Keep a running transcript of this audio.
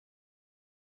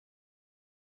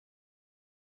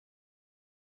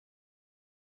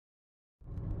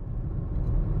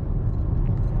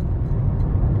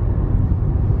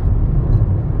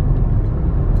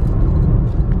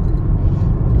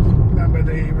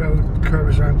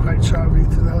curves around quite sharply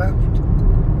to the left.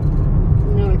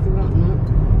 No, I've forgotten that.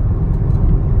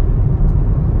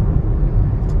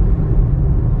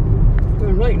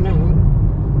 We're right now.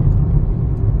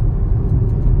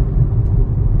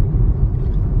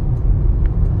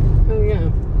 Oh yeah.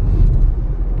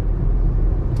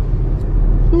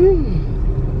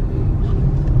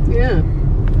 Yeah.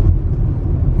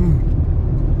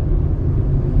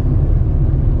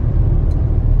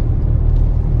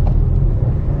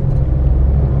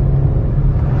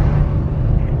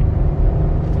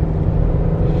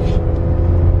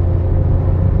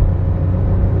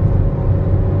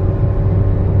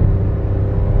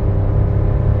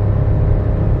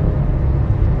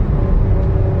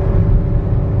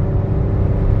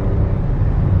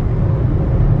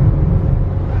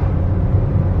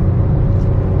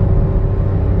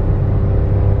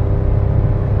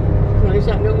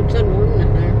 That little tunnel, isn't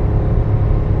it, there?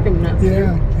 Coming up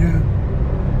there. Yeah.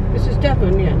 This is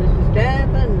Devon, yeah, this is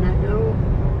Devon now.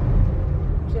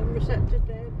 Somerset to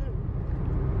Devon.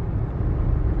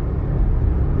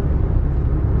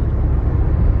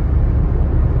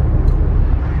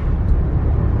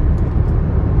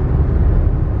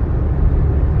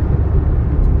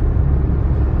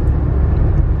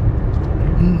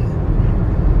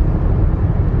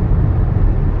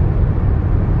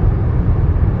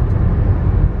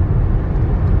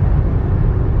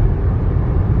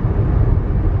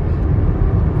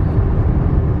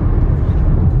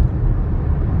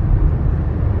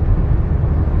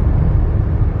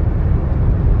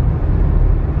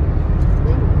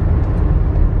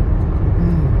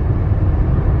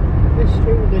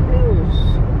 Through the hills.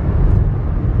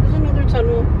 There's another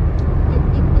tunnel.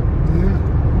 Yeah.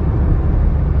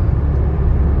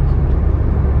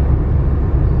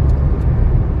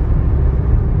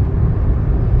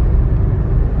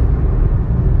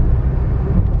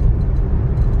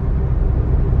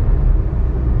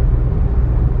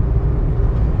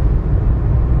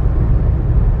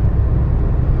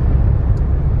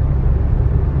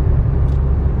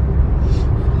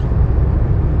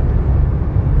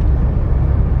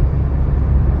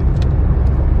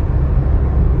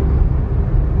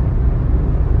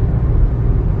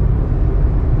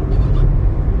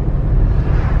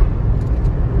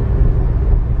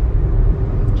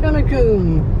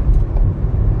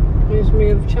 Reminds me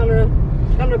of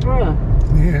Chalabra.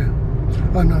 Yeah.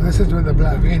 Oh no, this is where the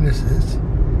Black Venus is.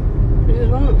 This is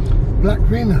what? Black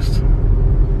Venus.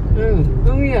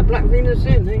 Oh yeah, Black Venus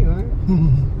Inn, there you are.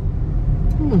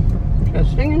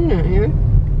 Interesting, isn't it, yeah?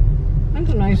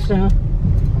 That's a nice,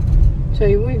 tell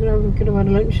you what, we could have had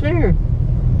a lunch there.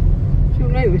 Too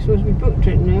late, we're supposed to be booked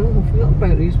it now. I forgot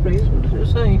about these places, what does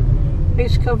it say?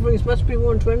 These coverings must be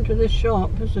worn to enter this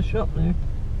shop. There's a shop there.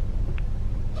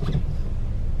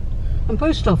 And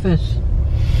post office.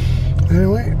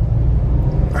 Anyway,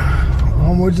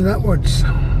 onwards and upwards.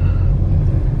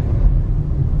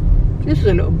 This is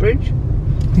a little bridge.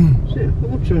 There's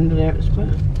water under there, it's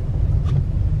better.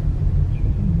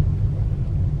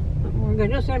 Blackmore,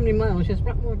 just how many miles? Yes,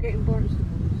 Blackmore Gate and Barnstable.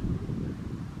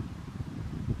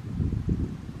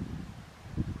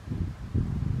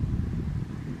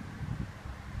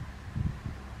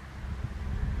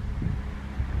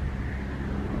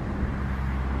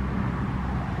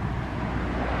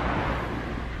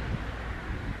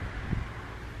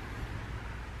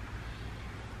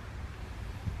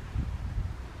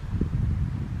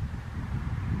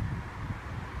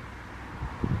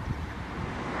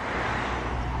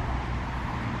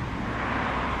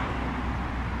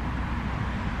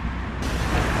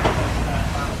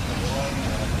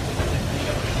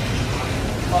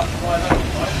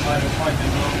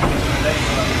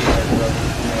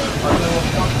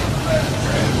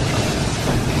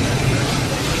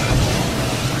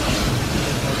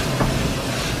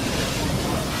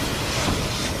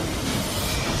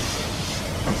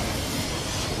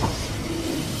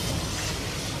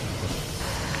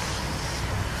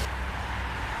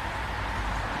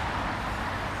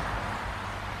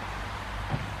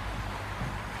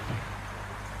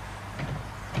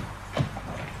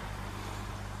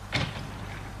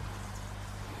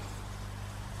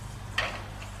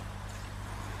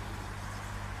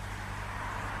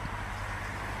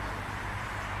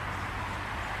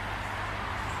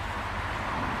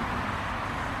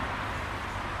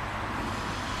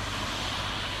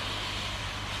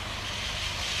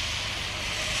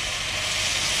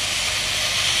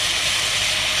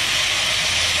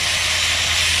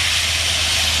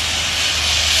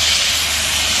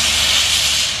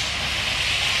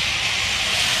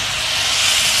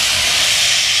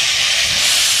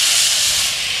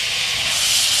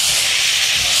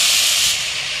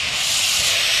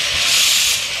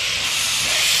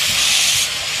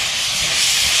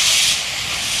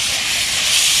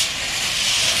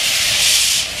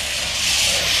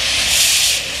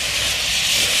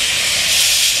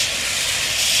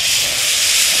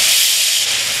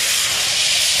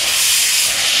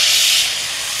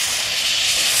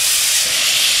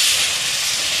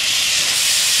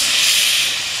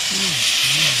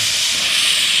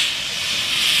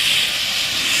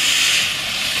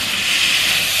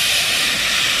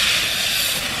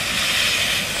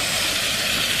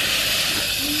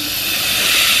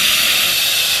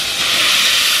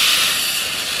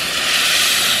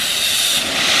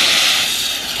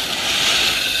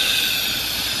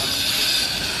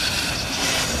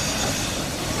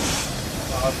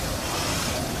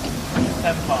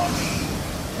 10 past.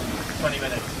 20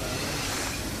 minutes.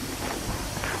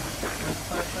 Where's the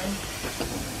first train?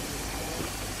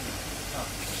 Oh.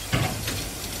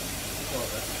 Got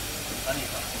it. Plenty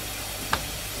of time.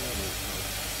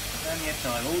 Plenty of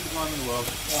time, all the time in the world.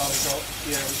 Oh, we've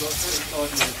got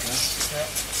 35 minutes now. Yeah.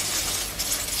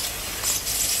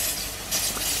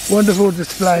 Wonderful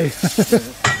display.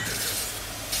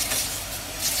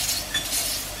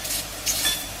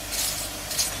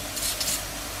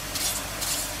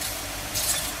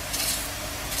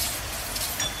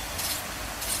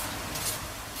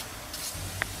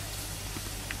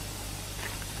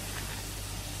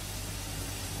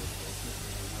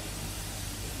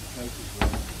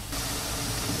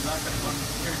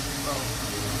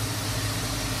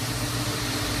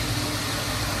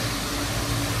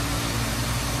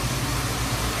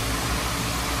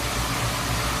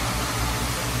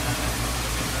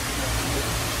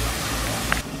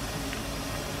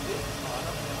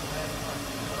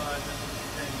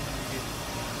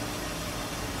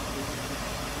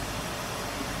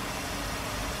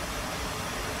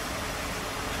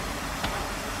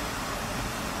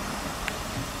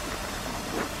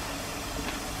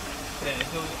 Yeah,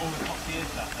 it's all the top gear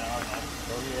stuff there, aren't they?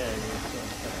 Oh yeah.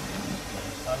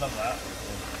 I love that.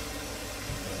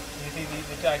 You see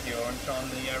the Jaguar on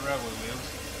the railway wheels?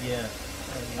 Yeah.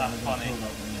 That's funny. Did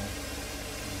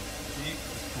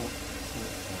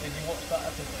you watch that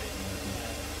episode?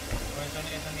 Yeah. When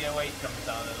it's on the 08 comes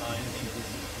down the line, it was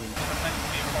meant to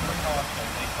be a proper car show,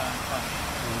 they found funny,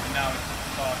 and now it's just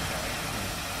a car show.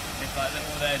 It's like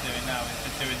all they're doing now is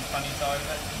just doing the funny side of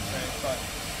it, so it's like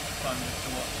fun just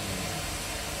to watch.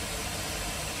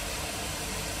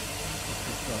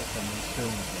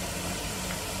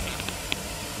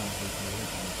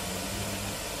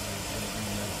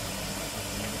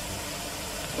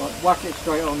 Right, whack it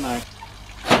straight on now.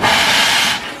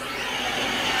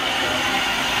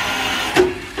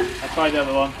 I'll try the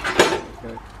other one.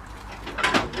 Okay.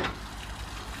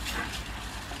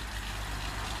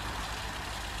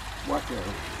 Whack it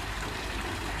on.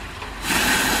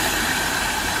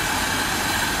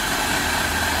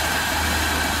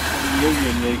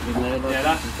 Union leak in there. Like. Yeah,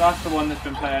 that's the one that's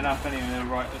been playing up anyway. The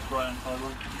right, this right hand side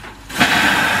one.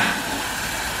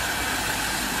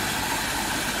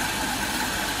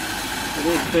 It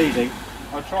is feeding.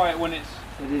 I'll try it when it's.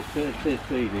 It is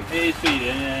feeding. It is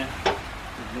feeding, yeah.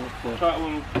 It's not, Try it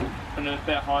when a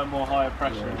bit higher, more higher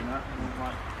pressure and that. And it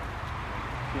might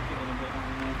kick it in a bit on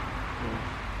there.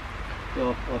 So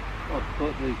I've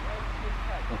put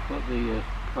the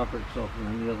fabric softener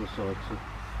on the other side.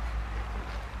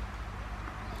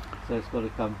 So it's got to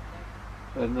come,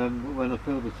 and then when I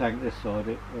fill the tank this side,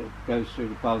 it goes through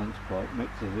the balance pipe,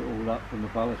 mixes it all up from the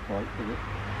balance pipe.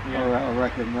 Yeah. I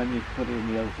reckon when you put it in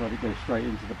the other side, it goes straight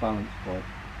into the balance pipe.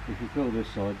 If you fill this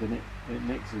side, then it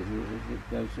mixes it as it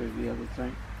goes through the other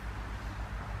tank.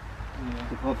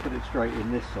 Yeah. If I put it straight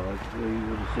in this side, you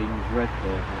would have seen this red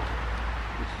there, but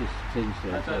it's just tin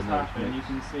seal. That does so no, happen, you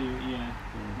can see, yeah.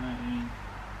 I know what you mean.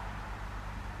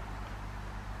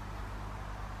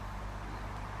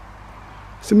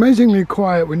 It's amazingly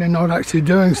quiet when you're not actually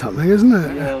doing something, isn't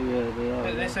it? Yeah, they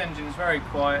are. This engine's very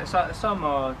quiet.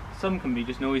 Some can be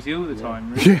just noisy all the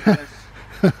time, really. Yeah.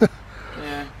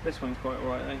 Yeah, this one's quite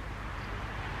alright though.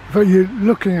 But you're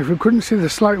looking, if you couldn't see the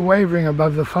slight wavering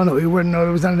above the funnel, you wouldn't know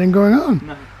there was anything going on.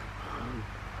 No.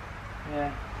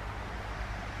 Yeah.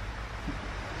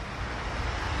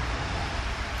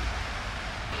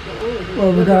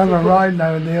 Well, we're going to have a ride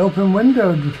now in the open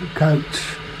windowed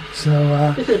coach.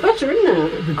 So This is better, isn't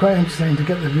it? it'd be quite interesting to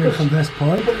get the view from this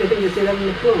point. Probably think it's 11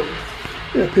 o'clock.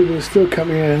 Yeah, people are still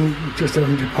coming in just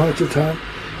on departure time.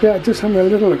 Yeah, just having a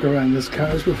little look around this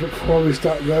coach before we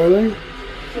start rolling.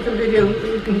 You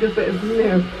can do a bit of, you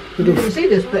know, you can see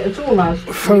this bit, it's all nice.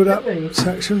 Fold up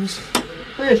sections.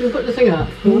 Oh, yeah, so we put the thing up.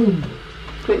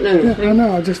 Quick now. Yeah, I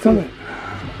know, I just done it.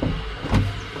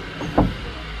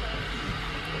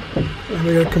 And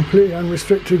we got a completely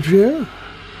unrestricted view.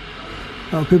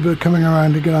 Oh, people are coming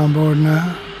around to get on board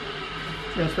now.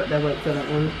 I expect they'll wait for that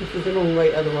one. This is a long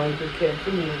wait otherwise with kids,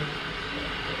 isn't it?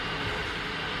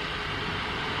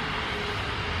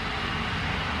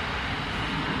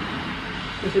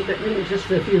 It's a bit, maybe just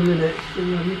for a few minutes.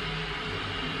 And,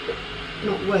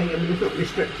 not wait, I mean, it's not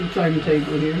restricted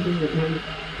timetable here, is it? No.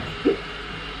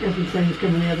 Hasn't trains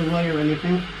coming the other way or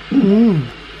anything.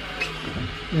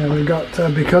 Yeah, we got,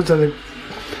 because of the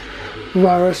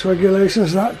virus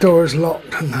regulations, that door's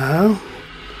locked now.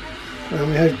 And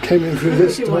we came in through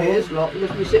this door. Why it is locked,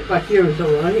 if we sit back here it's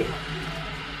alright.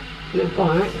 Look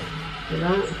back, do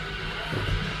that.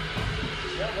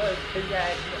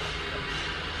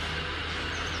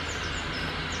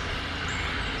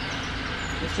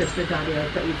 It's just the daddy I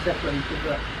bet you separated,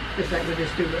 but just like with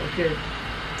his two little kids.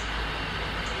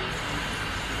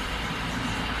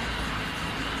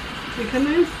 You come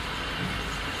in?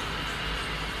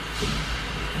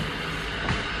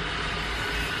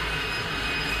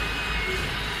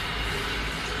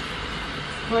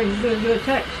 Right, he's going to do a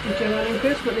text between Alan and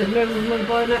Chris, but there's no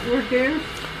mobile network here.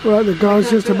 Well, the guy's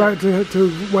just about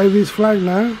to wave his flag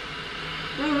now.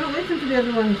 No, we're not waiting for the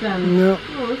other ones then. No.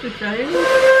 Oh, that's a shame.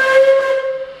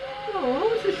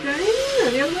 Oh, it's a shame.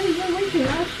 The other ones were waiting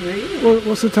last week. Well,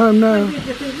 what's the time now? Maybe a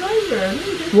different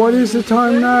driver. What is the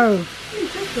time now?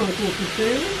 It's just gone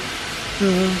 42.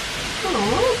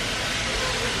 Oh.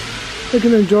 They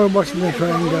can enjoy watching the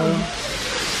train go.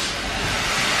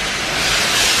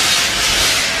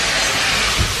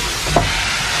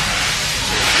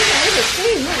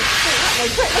 Look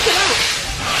at that.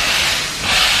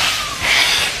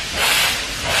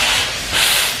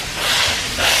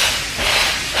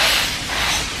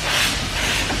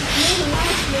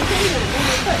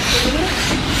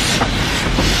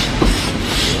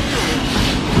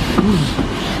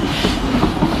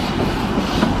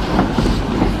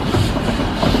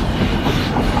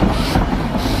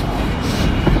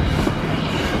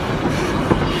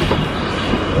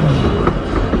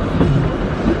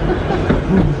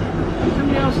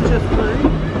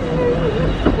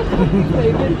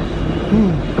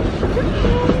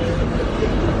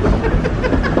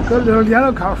 The little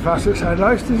yellow car flashed its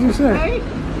headlights, did you say? Hey?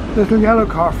 Little yellow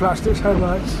car flashed its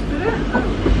headlights.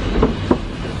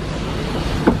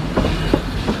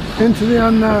 Into the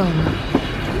unknown.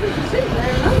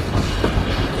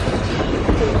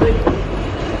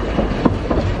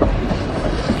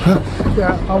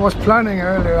 Yeah, I was planning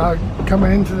earlier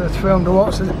coming into this film to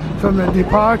watch it from the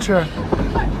departure.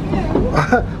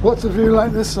 What's the view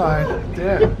like this side?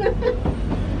 Yeah.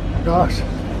 Gosh,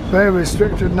 very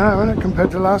restricted now, isn't it, compared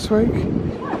to last week?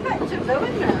 Effective though,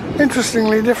 isn't it?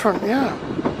 Interestingly different, yeah.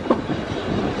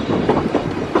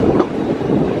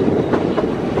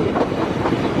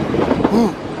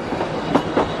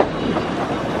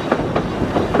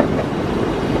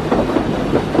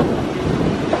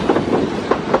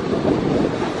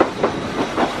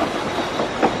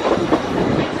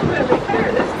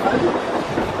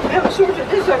 Sorted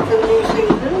this out for the new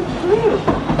season.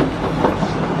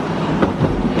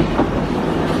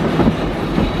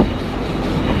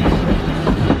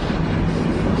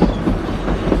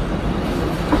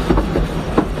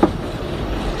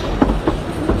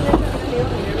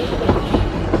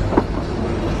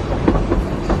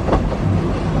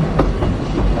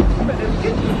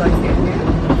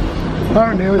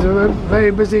 Apparently it was a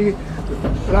very busy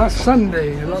last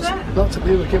Sunday. Lots of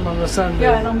people came on the Sunday.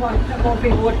 Yeah, and more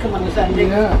people would come on the Sunday.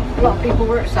 Yeah. A lot of people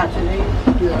work Saturday.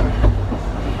 Yeah.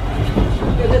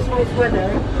 Yeah, this nice weather.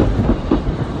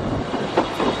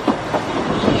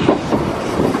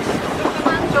 The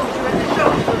man told you in the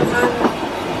shop, so the man...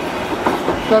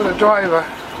 Not the driver.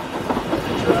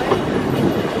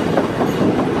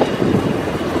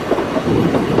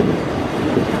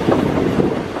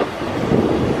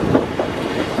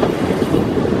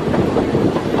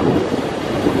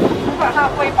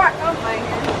 Halfway back, aren't we?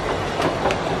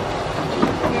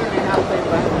 Nearly halfway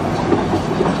back.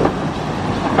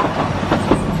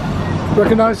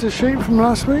 Recognise the sheep from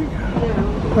last week? Yeah.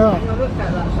 Oh. I looked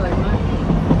at that side, mate.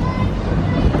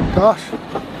 Gosh.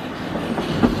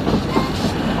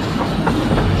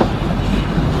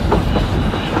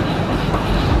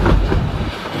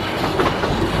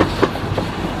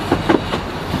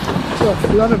 So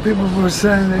a lot of people were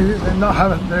saying they're not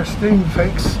having their steam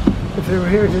fixed. If they were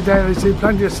here today, they'd see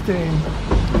plenty of steam.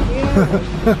 Yeah.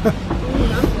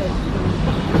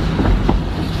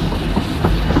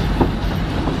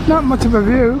 Not much of a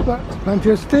view, but plenty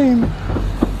of steam.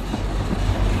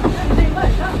 Anything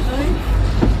like that,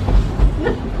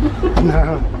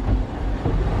 No.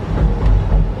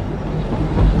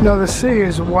 No, the sea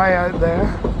is way out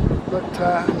there, but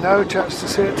no chance to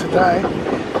see it today.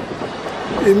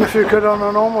 Even if you could on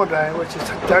a normal day, which is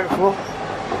doubtful.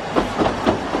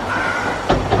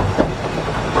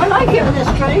 I like it on this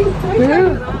train.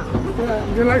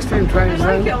 Yeah, you like steam trains I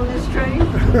like it then? on this train.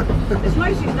 It's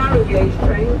nice these narrow gauge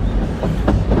trains.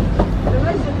 They're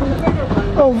nicer than the bigger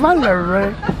ones. Oh,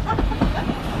 Valerie.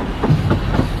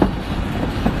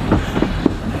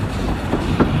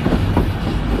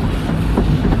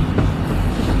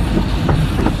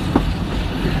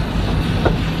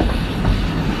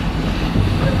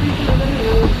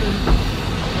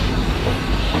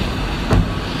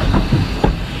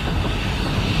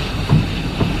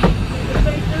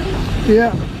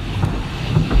 Yeah.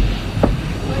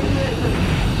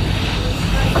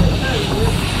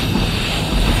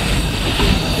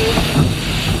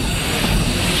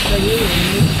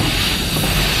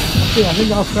 Yeah, I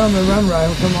think I'll film the run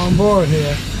rail from on board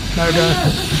here. Now go.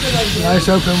 Nice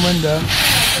open window.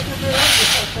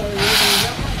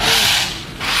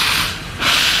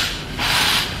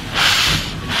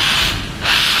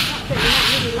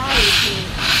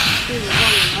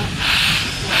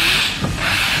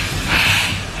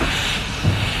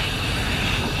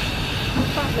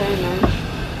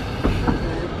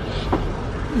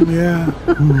 Yeah.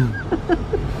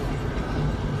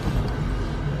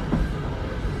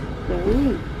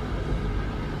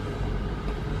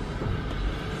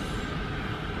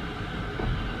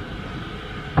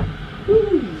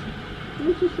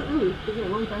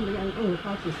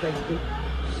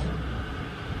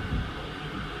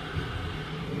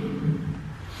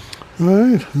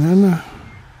 Right, and then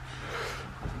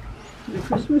the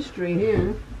Christmas tree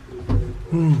here.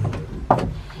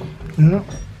 Yeah.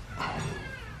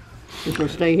 If we'll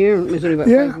stay here, it's only about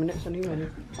 5 minutes anyway.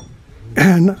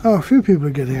 And oh, a few people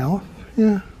are getting off.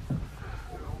 Yeah.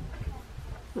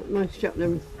 That nice chap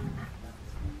there.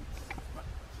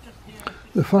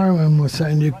 The fireman was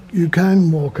saying you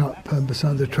can walk up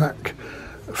beside the track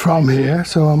from here,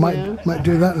 so I might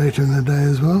do that later in the day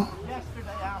as well.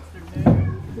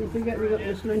 Don't forget we got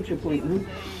this lunch appointment.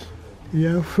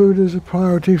 Yeah, food is a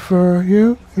priority for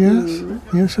you. Yes,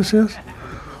 yes, yes, yes.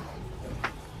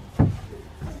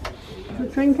 The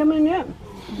train coming yet?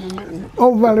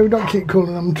 Oh, Valerie, don't keep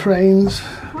calling them trains.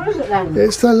 What is it then?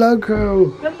 It's the loco.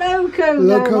 The loco.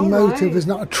 Locomotive Right. is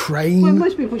not a train. Well,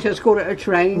 most people just call it a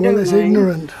train, Well, don't it's they?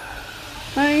 ignorant.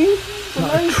 Hey, the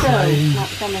Not a loco. train. Not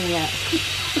coming yet.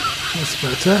 That's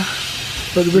better.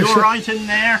 But You alright in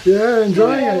there? Yeah,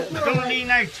 enjoying it. Don't lean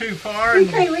out too far. We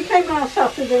came last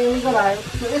Saturday and we got out.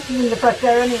 But this is in the fresh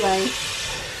air anyway.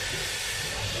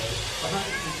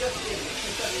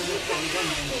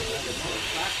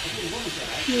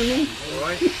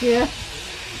 Alright. Yeah.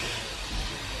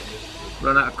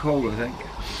 Run out of coal, I think.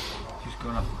 Just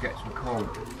going up to get some coal.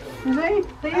 They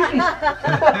usually...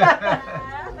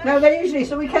 No, they usually...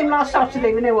 So we came last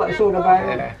Saturday, we know what it's all about.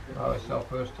 Yeah. Oh, it's our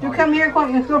first time. You come here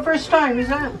quite your first time, is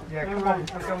that? Yeah, come on.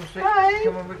 Come and see. Hi.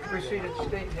 Come on, we see the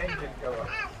steam engine go up.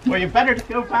 Well, you better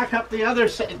go back up the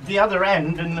other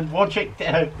end and watch it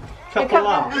couple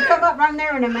up. I'll come up round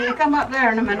there in a minute. Come up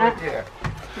there in a minute. Yeah.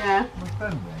 Yeah.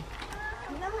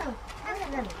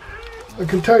 I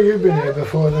can tell you've been here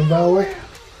before then, Valerie.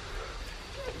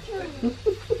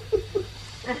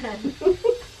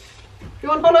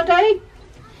 You on holiday?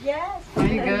 Yes.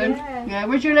 Very good. Yeah. Yeah,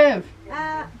 where'd you live?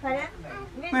 Pardon?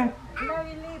 Where? No,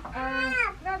 we live,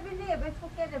 not we live, I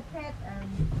forget the pet,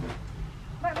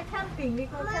 but we're camping, we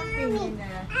go camping in,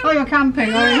 Oh, you're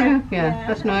camping, are you? Yeah, Yeah.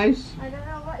 that's nice. I don't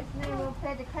know what is the name of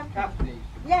pet, the camping.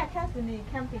 Yeah, camping,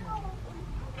 camping.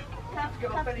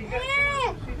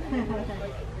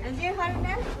 And you,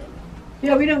 Harina?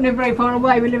 Yeah, we don't live very far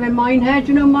away. We live in Minehead.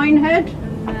 Do you know Minehead?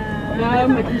 No.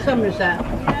 No, in Somerset.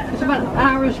 It's about an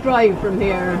hour's drive from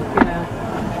here. Yeah.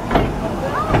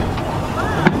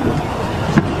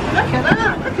 Look at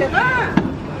that! Look at that!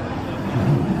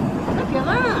 Look at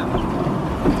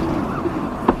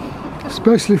that!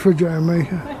 Especially for Jeremy.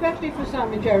 Especially for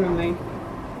Sam and Jeremy.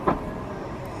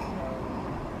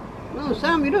 Oh,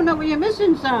 Sam, you don't know what you're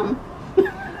missing, Sam.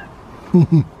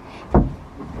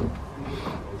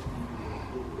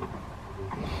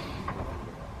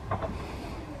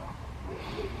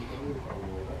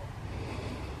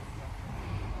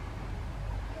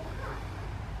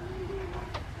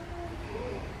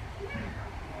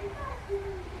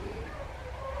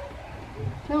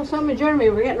 Tell Sam and Jeremy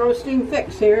we're getting our steam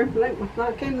fixed here. Like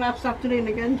I came last Saturday and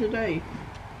again today.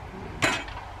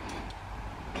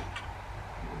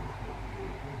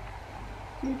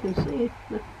 You can see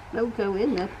the logo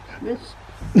in the mist.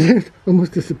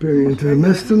 Almost disappearing into the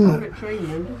mist, isn't it? Train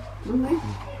then, isn't they?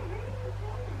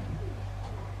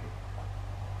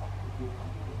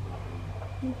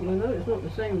 Well, I know it's not the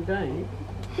same day.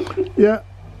 Yeah,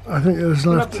 I think there's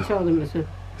We'll have to left tell them it's a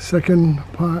second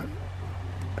part.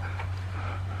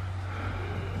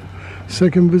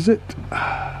 Second visit.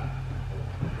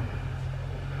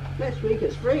 next week.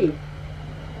 It's free.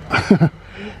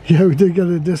 Yeah, we did get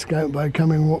a discount by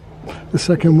coming the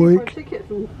second For a week. ticket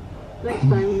from next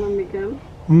time when we go.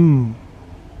 Hmm.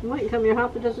 We might come here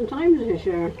half a dozen times this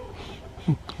year.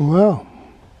 Well,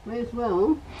 May as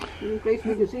well. In case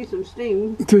we can see some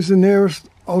steam. it is the nearest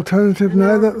alternative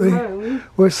now that the Home.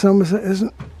 West Somerset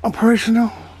isn't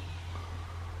operational.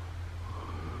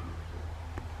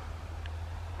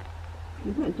 I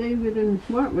bet David and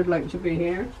Mark would like to be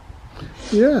here.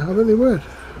 Yeah, I bet they would.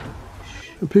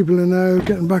 The people are now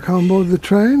getting back on board the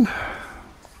train.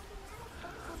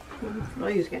 Oh,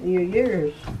 he's getting your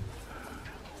years.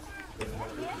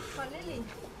 Yes, for Lily.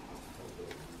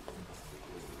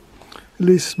 At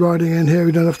least riding in here,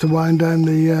 we don't have to wind down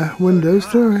the windows,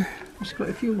 do we? There's quite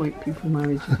a few white people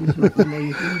married to these little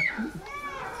ladies.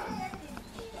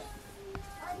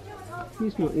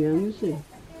 He's not young, is he?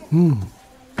 Hmm.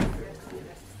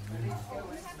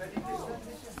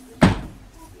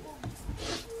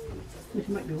 You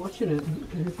might be watching it.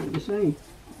 What you say?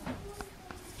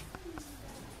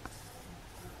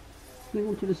 They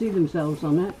wanted to see themselves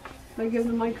on it. I give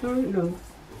them my card? No.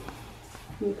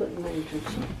 You put the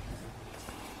entrance.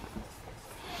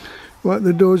 What,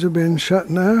 the doors are being shut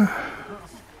now?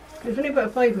 There's only about a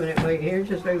 5-minute wait here,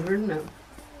 just over, isn't it?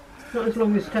 Not as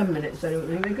long as 10 minutes, I don't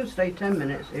think. They could stay 10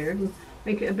 minutes here and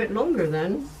make it a bit longer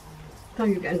then. How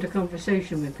you get into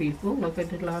conversation with people, like I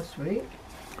did last week.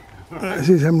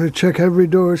 He's having to check every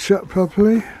door is shut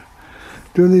properly.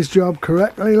 Doing his job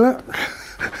correctly, look.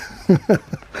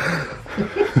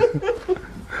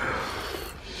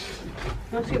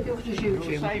 Let's see if you watch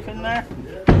YouTube. Safe in there?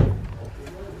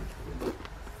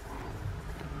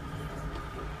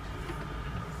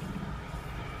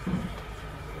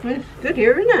 It's good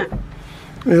here, isn't it?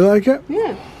 You like it?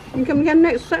 Yeah. You can come again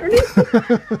next Saturday?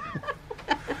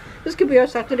 This could be our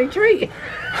Saturday treat.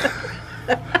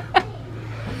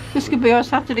 This could be our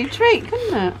Saturday treat,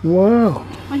 couldn't it? Wow.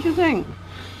 What do you think?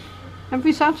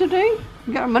 Every Saturday?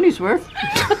 We get our money's worth.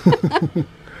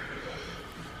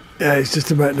 Yeah, he's just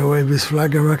about to wave his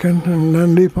flag, I reckon, and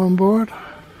then leap on board.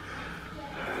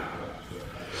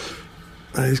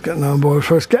 And he's getting on board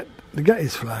first to get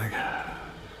his flag.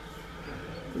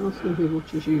 Ask him if he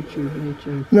watches YouTube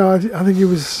later. No, I think he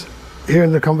was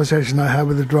hearing the conversation I had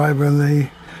with the driver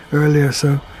earlier,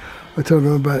 so I told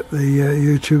him about the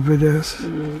YouTube videos.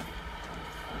 Yeah.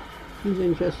 He's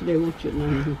interested in watching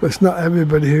now. But it's not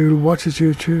everybody who watches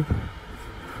YouTube.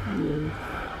 Yeah.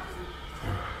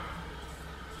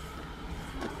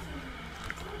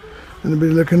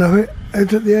 Anybody looking at it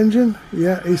out at the engine?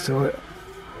 Yeah, he saw it.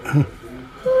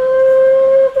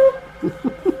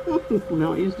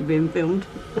 Not used to being filmed.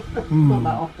 Not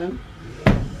that often.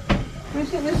 Let's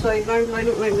get this side now. I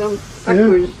look like them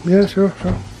backwards. Yeah, sure.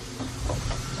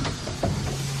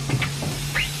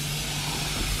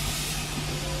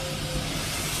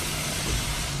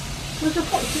 There's a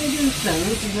foxing goose then,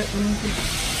 isn't it?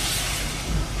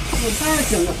 The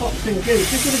American, the foxing goose,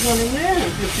 you could have gone in there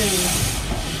if you've seen.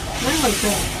 Now I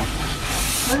thought.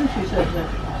 When she said that.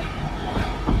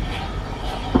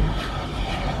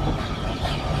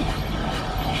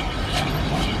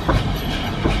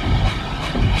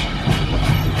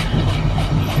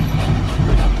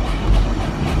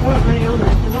 They weren't really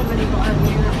honest, they've not really got any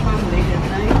in that family, did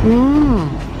they?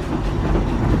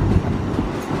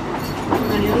 Not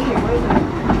many here, were there?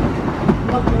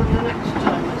 Not more than the next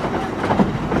time, isn't it?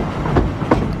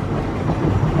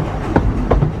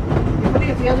 What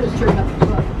if the others turn up at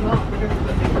 12 o'clock? But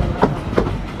everybody will know.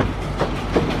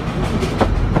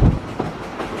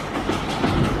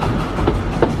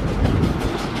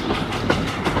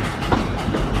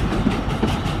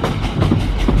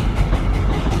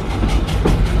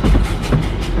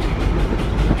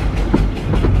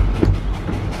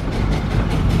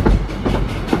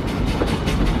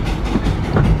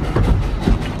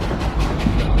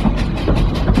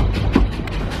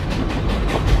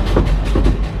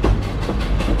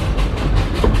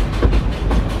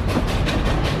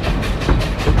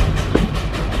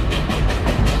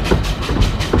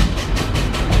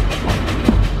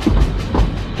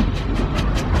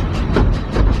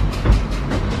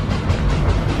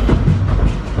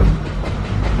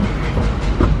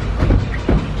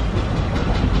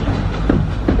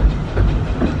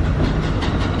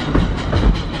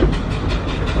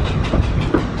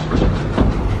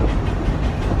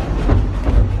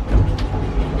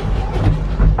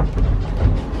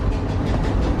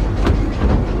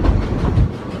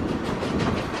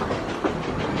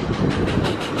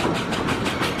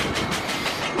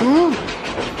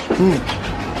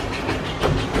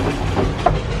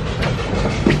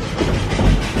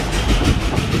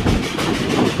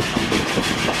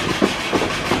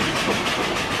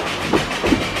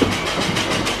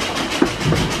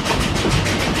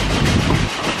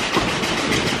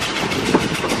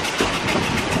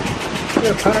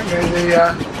 Apparently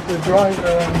the driver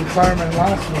and fireman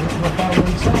last week were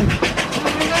firing sun.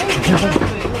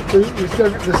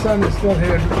 The sun is still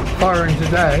here firing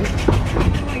today.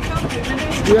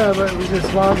 Yeah, but it was his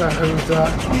father who was yeah.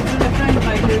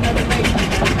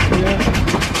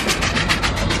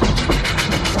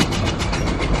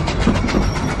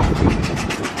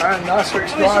 And last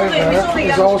week's driver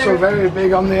is also very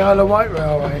big on the Isle of Wight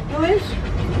Railway. Who is?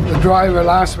 the driver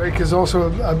last week is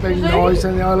also a big Is he? noise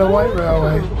in the Isle of Wight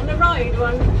Railway. On the ride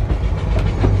one?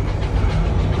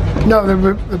 No, the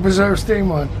reserve steam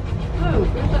one Oh,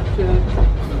 where's that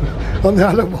to? on the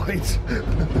Isle of Wight.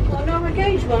 Well, lower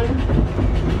gauge one?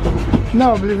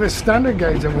 No, I believe it's standard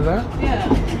gauge over there. Yeah.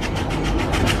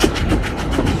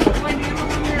 When do you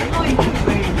have on your line to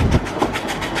be?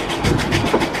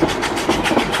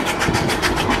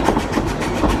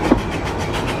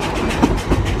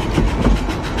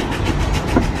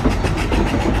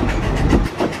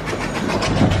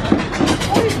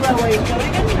 Always railways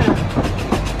going, isn't there?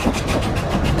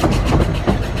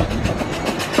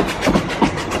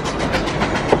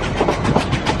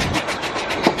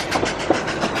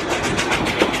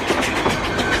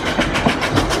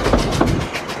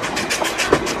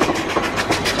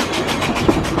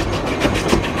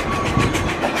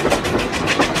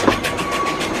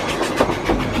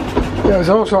 I was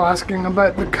also asking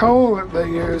about the coal that they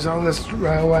use on this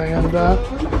railway, and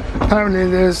apparently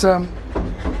there's a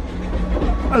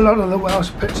lot of the Welsh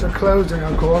pits are closing,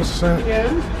 of course, Yeah.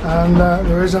 and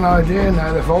there is an idea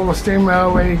now that if all the steam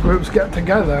railway groups get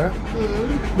together,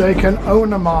 they can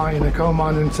own a mine, a coal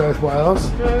mine in South Wales,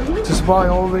 to supply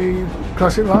all the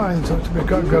classic lines, which would be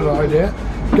a good idea.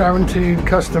 Guaranteed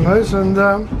customers and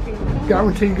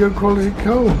guaranteed good quality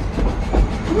coal.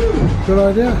 Good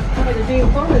idea. Like the Dean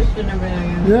Forest and everything.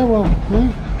 Yeah, well,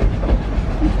 yeah.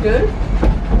 It's good.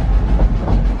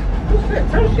 It's a bit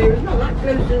fresh here. It's not that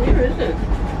close in here, is it?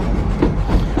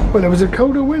 Well, there was a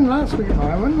colder wind last week,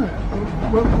 wasn't it?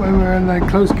 When we were in a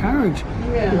closed carriage.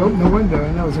 Yeah. We opened the window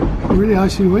and there was a really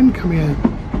icy wind coming in.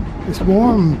 It's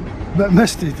warm, but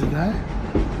misty today.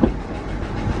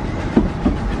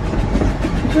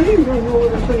 So you can run more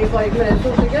than 25 minutes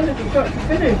altogether to start to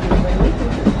finish, really.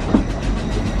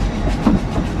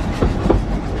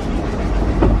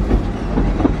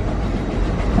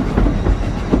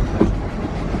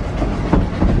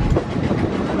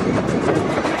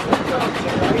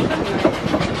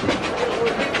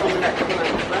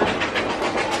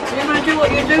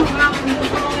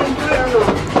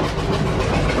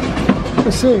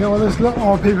 Let's see, oh, there's a lot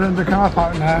more people in the car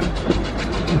park now.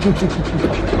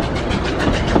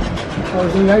 I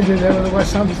was a lady there with a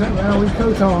West Somerset Railway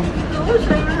coat on. Oh, was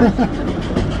there?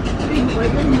 Big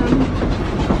wagon,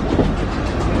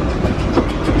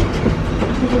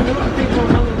 There's a lot of people on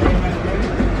holiday around here.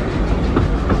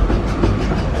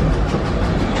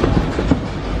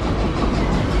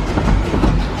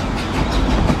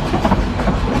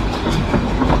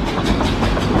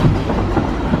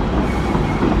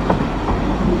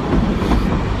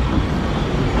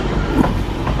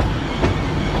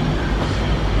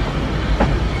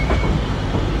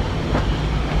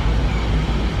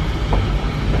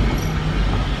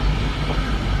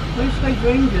 Those like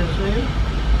Rangers there.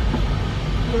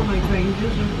 They're like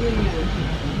Rangers, aren't they?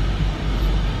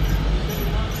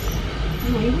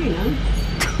 I'm hungry now.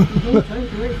 No time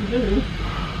to wait for dinner.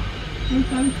 No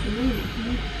time to wait.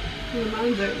 The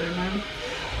man's out there now.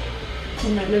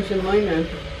 I'm not losing mine now.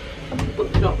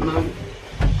 Booked it up now.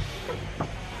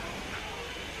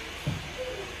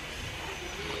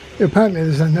 Apparently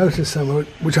there's a notice somewhere,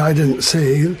 which I didn't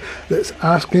see, that's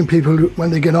asking people when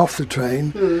they get off the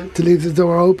train to leave the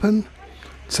door open,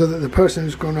 so that the person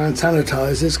who's going around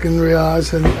sanitizes can realise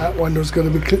that window's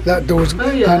going to be that door's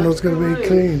handle's going to be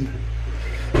cleaned.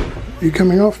 Are you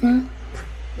coming off now?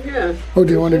 Yeah. Or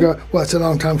do you want to go? Well, it's a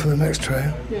long time for the next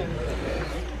train. Yeah.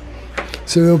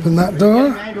 So we open that door.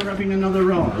 Now we're having another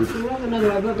ride. We'll have another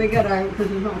one, but we get out because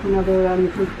there's not another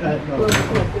 12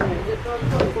 o'clock, isn't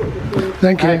it?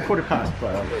 Thank you.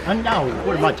 12:15. And now,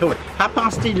 what am I talking?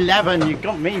 11:30. You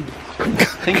got me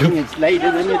thinking it's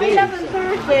later than it is.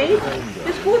 11:30.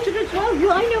 It's 11:45.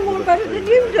 I know more about it than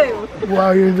you do.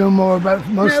 Well, you know more about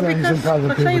most things because than other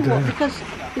I'll tell you people what, do. because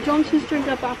the Johnsons turned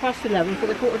up at 11:30 for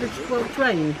the 11:45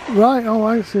 train. Right, oh,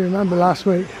 I see. Remember last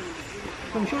week.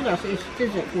 I'm sure that's it. It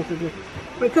is at 11:45.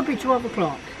 But it could be 12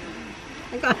 o'clock.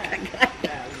 I can't get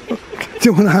Do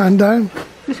you want a hand down?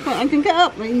 I can get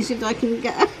up, but easy as I can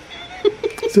get up.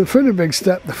 It's a pretty big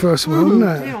step, the first one, isn't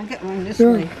it? Yeah, I'll get one this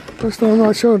Yeah, way. first on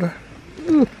my shoulder.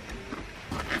 Oh,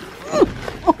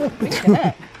 big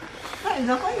heck. That is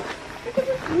a height. Look at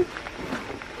this. Yeah,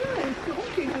 it's got all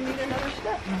people need another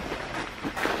step.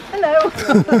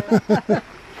 Hello.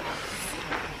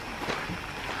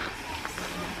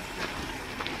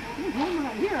 It's warmer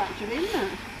out here actually, isn't it?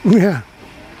 Yeah.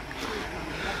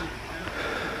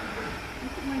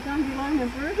 Look at my dandelion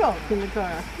and burdock in the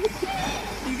car.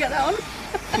 You get that on?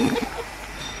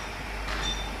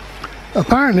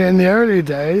 Apparently in the early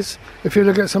days, if you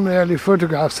look at some of the early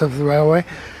photographs of the railway,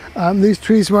 these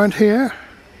trees weren't here.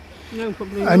 No,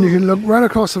 probably And not. you can look right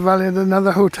across the valley at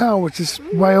another hotel, which is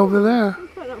way over there.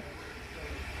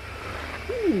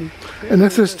 And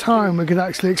if there's time, we could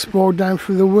actually explore down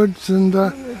through the woods and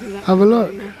have a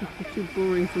look. It's too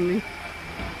boring for me.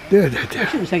 Yeah. I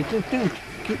shouldn't say don't.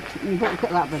 You've got to cut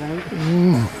that bit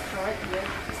out.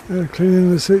 They're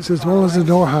cleaning the seats as well as the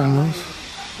door handles.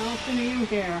 How often are you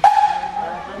here?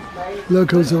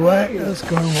 Locals away. Let's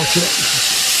go and watch it.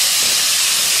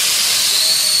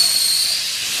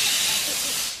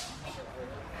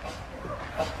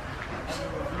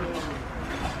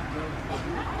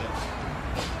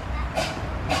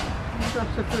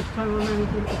 That's the first time I'm ever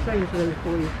been to trains with those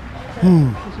boys.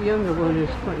 Because the younger one is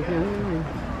quite young, isn't he?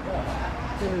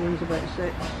 The other one's about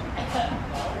 6.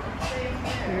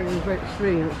 The other one's about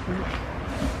 3, actually.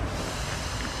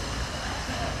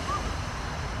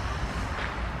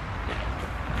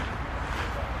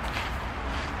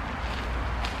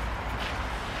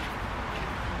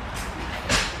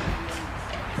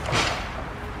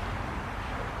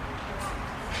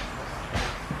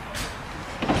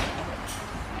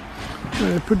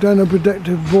 They put down a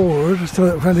protective board so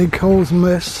that if any coals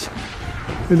miss,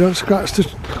 they don't scratch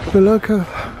the loco. You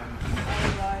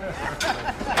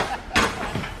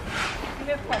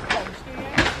live quite close, do you?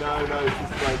 No, it's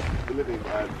just like the living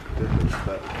difference,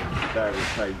 but there is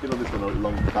changed. Did on this one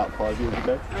long about 5 years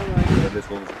ago, Oh, right. and this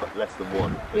one's less than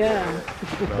 1. Yeah.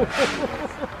 So,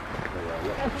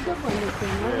 That's a good one, this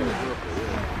one,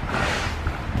 isn't it?